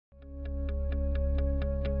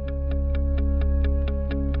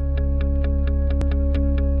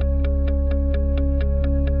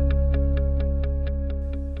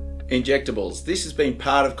Injectables. This has been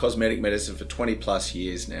part of cosmetic medicine for 20 plus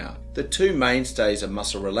years now. The two mainstays are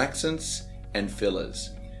muscle relaxants and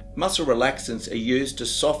fillers. Muscle relaxants are used to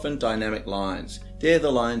soften dynamic lines. They're the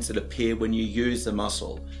lines that appear when you use the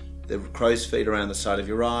muscle. The crow's feet around the side of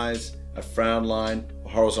your eyes, a frown line,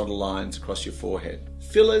 or horizontal lines across your forehead.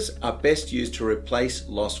 Fillers are best used to replace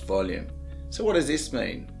lost volume. So what does this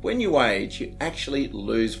mean? When you age, you actually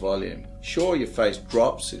lose volume. Sure, your face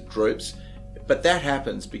drops, it droops, but that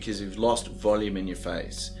happens because you've lost volume in your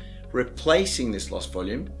face. Replacing this lost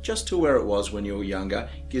volume, just to where it was when you were younger,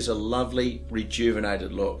 gives a lovely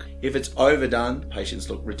rejuvenated look. If it's overdone, patients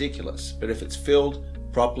look ridiculous, but if it's filled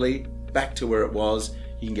properly, back to where it was,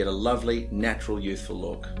 you can get a lovely, natural, youthful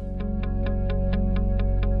look.